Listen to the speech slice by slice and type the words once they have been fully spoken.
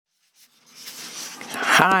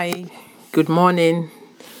Hi, good morning.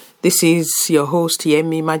 This is your host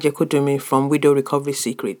Yemi Majekodumi from Widow Recovery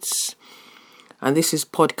Secrets. And this is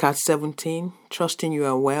podcast 17, trusting you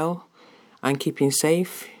are well and keeping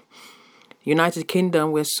safe. United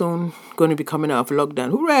Kingdom, we're soon going to be coming out of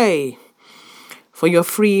lockdown. Hooray! For your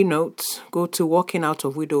free notes, go to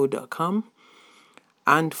walkingoutofwidow.com.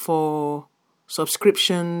 And for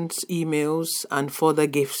subscriptions, emails, and further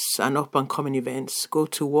gifts and up-and-coming events, go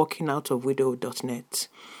to walkingoutofwidow.net.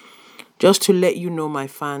 Just to let you know, my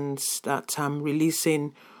fans, that I'm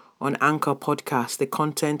releasing on Anchor Podcast the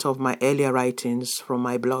content of my earlier writings from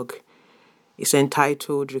my blog. It's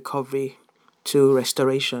entitled Recovery to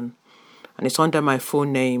Restoration, and it's under my full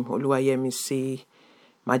name, Oluwayemisi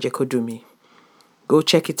Majekodumi. Go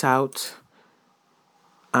check it out,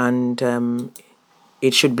 and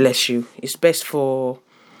it should bless you. It's best for,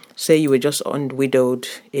 say you were just widowed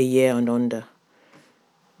a year and under,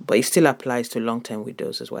 but it still applies to long-term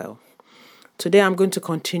widows as well. Today I'm going to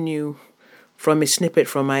continue from a snippet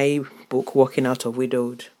from my book, Walking Out of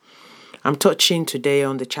Widowed. I'm touching today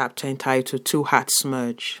on the chapter entitled Two Hearts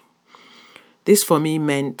Merge. This for me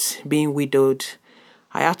meant being widowed.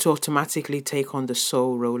 I had to automatically take on the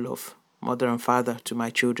sole role of mother and father to my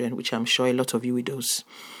children, which I'm sure a lot of you widows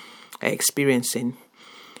are experiencing.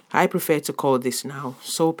 I prefer to call this now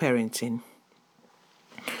sole parenting.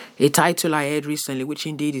 A title I heard recently, which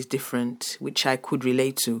indeed is different, which I could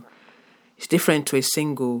relate to. It's different to a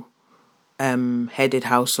single headed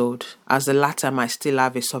household, as the latter might still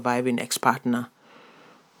have a surviving ex-partner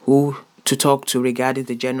who to talk to regarding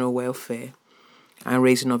the general welfare and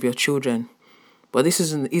raising of your children. But this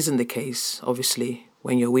isn't the case, obviously,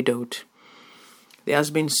 when you're widowed. There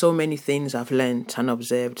has been so many things I've learned and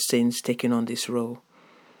observed since taking on this role.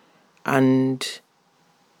 And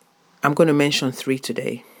I'm going to mention 3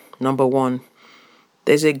 today. Number 1,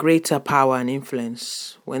 there's a greater power and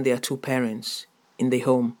influence when there are 2 parents in the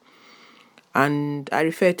home. And I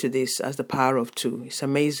refer to this as the power of 2. It's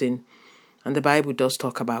amazing. And the Bible does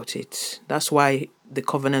talk about it. That's why the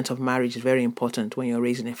covenant of marriage is very important when you're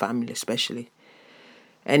raising a family, especially.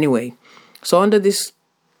 Anyway, so under this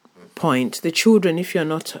point, the children, if you're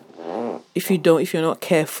not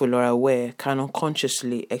careful or aware, can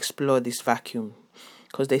unconsciously explore this vacuum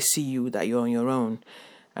because they see you that you're on your own.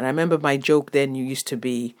 And I remember my joke then used to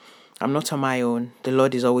be, I'm not on my own, the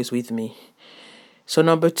Lord is always with me. So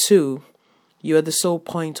number 2, you are the sole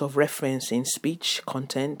point of reference in speech,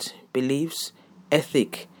 content, beliefs,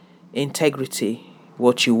 ethic, integrity,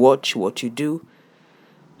 what you watch, what you do.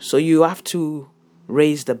 So you have to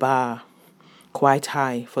raise the bar quite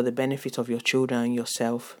high for the benefit of your children and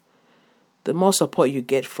yourself. The more support you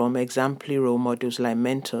get from exemplary role models like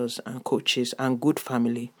mentors and coaches and good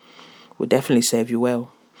family will definitely serve you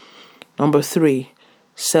well. Number 3,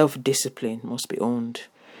 self-discipline must be owned.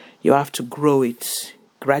 You have to grow it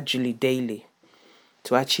gradually, daily,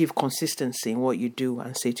 to achieve consistency in what you do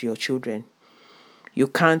and say to your children. You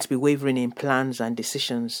can't be wavering in plans and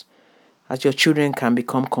decisions, as your children can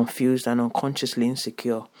become confused and unconsciously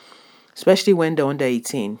insecure, especially when they're under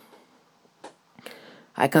 18.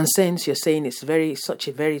 I can sense you're saying it's such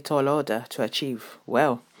a very tall order to achieve.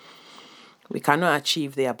 Well, we cannot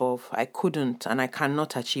achieve the above. I couldn't and I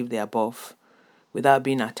cannot achieve the above without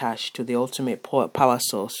being attached to the ultimate power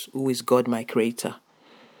source, who is God, my creator.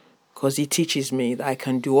 Because he teaches me that I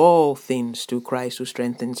can do all things through Christ who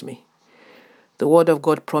strengthens me. The word of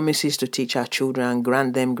God promises to teach our children and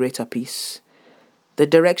grant them greater peace. The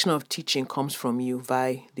direction of teaching comes from you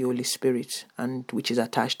via the Holy Spirit, and which is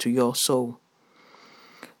attached to your soul.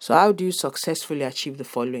 So how do you successfully achieve the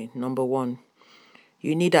following? Number 1,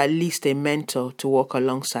 you need at least a mentor to walk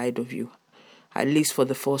alongside of you, at least for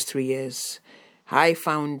the first 3 years. I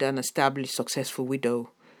found an established, successful widow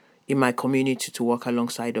in my community to walk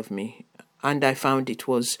alongside of me, and I found it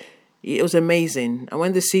was amazing. And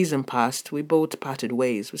when the season passed, we both parted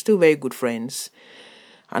ways. We're still very good friends.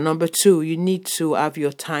 And number 2, you need to have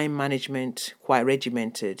your time management quite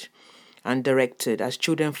regimented and directed, as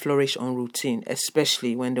children flourish on routine,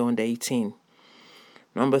 especially when they're under 18.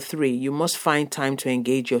 Number 3, you must find time to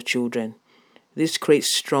engage your children. This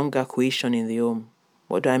creates stronger cohesion in the home.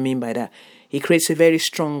 What do I mean by that? It creates a very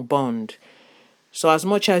strong bond. So as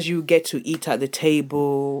much as you get to eat at the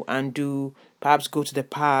table and perhaps go to the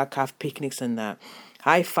park, have picnics and that,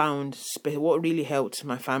 I found what really helped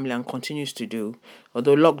my family and continues to do,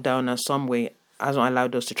 although lockdown in some way hasn't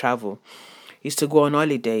allowed us to travel, is to go on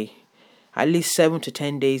holiday, at least 7 to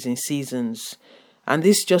 10 days in seasons. And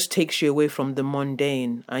this just takes you away from the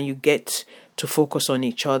mundane, and you get to focus on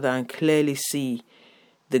each other and clearly see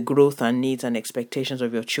the growth and needs and expectations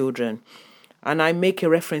of your children. And I make a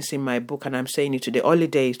reference in my book, and I'm saying it today.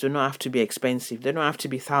 Holidays do not have to be expensive. They don't have to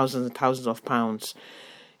be thousands and thousands of pounds.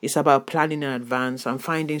 It's about planning in advance and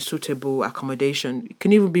finding suitable accommodation. It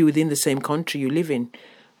can even be within the same country you live in,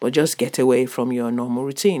 but just get away from your normal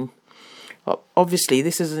routine. Obviously,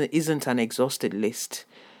 this isn't an exhausted list.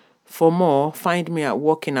 For more, find me at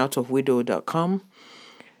walkingoutofwidow.com,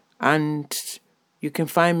 and you can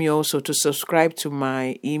find me also to subscribe to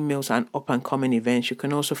my emails and up-and-coming events. You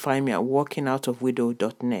can also find me at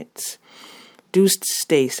walkingoutofwidow.net. Do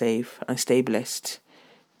stay safe and stay blessed.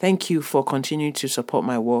 Thank you for continuing to support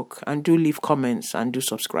my work, and do leave comments and do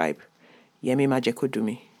subscribe. Yemi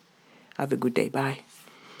Majekodumi. Have a good day. Bye.